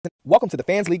Welcome to the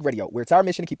Fans League Radio, where it's our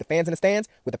mission to keep the fans in the stands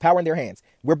with the power in their hands.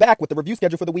 We're back with the review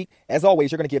schedule for the week. As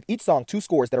always, you're going to give each song 2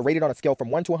 scores that are rated on a scale from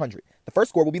 1 to 100. The first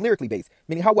score will be lyrically based,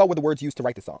 meaning how well were the words used to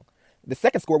write the song. The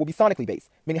second score will be sonically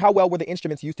based, meaning how well were the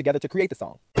instruments used together to create the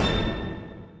song.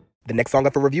 The next song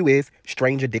up for review is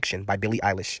Strange Addiction by Billie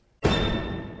Eilish.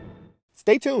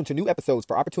 Stay tuned to new episodes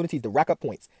for opportunities to rack up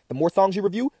points. The more songs you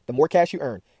review, the more cash you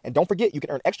earn. And don't forget, you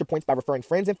can earn extra points by referring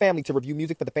friends and family to review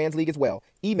music for the Fans League as well.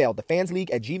 Email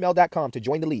thefansleague@gmail.com to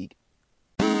join the league.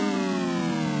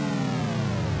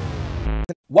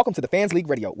 Welcome to the Fans League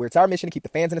Radio, where it's our mission to keep the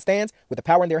fans in the stands with the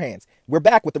power in their hands. We're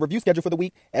back with the review schedule for the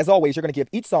week. As always, you're going to give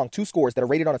each song 2 scores that are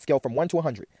rated on a scale from 1 to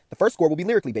 100. The first score will be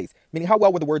lyrically based, meaning how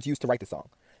well were the words used to write the song.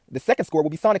 The second score will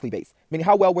be sonically based, meaning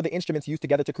how well were the instruments used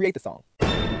together to create the song.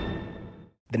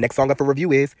 The next song up for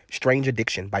review is Strange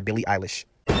Addiction by Billie Eilish.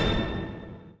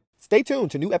 Stay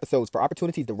tuned to new episodes for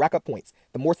opportunities to rack up points.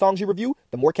 The more songs you review,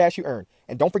 the more cash you earn.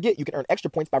 And don't forget, you can earn extra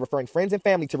points by referring friends and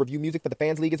family to review music for the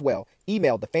Fans League as well.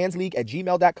 Email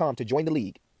thefansleague@gmail.com to join the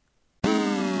league.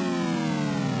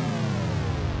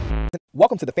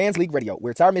 Welcome to the Fans League Radio,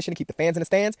 where it's our mission to keep the fans in the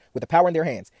stands with the power in their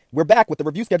hands. We're back with the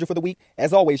review schedule for the week.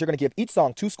 As always, you're going to give each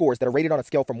song 2 scores that are rated on a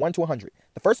scale from 1 to 100.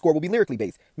 The first score will be lyrically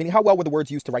based, meaning how well were the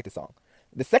words used to write the song.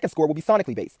 The second score will be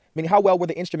sonically based, meaning how well were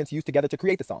the instruments used together to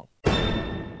create the song.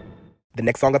 The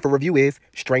next song up for review is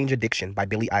Strange Addiction by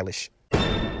Billie Eilish.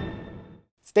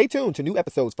 Stay tuned to new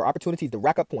episodes for opportunities to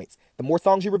rack up points. The more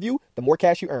songs you review, the more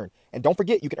cash you earn. And don't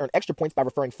forget, you can earn extra points by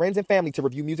referring friends and family to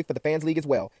review music for the Fans League as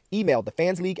well. Email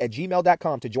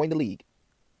thefansleague@gmail.com to join the league.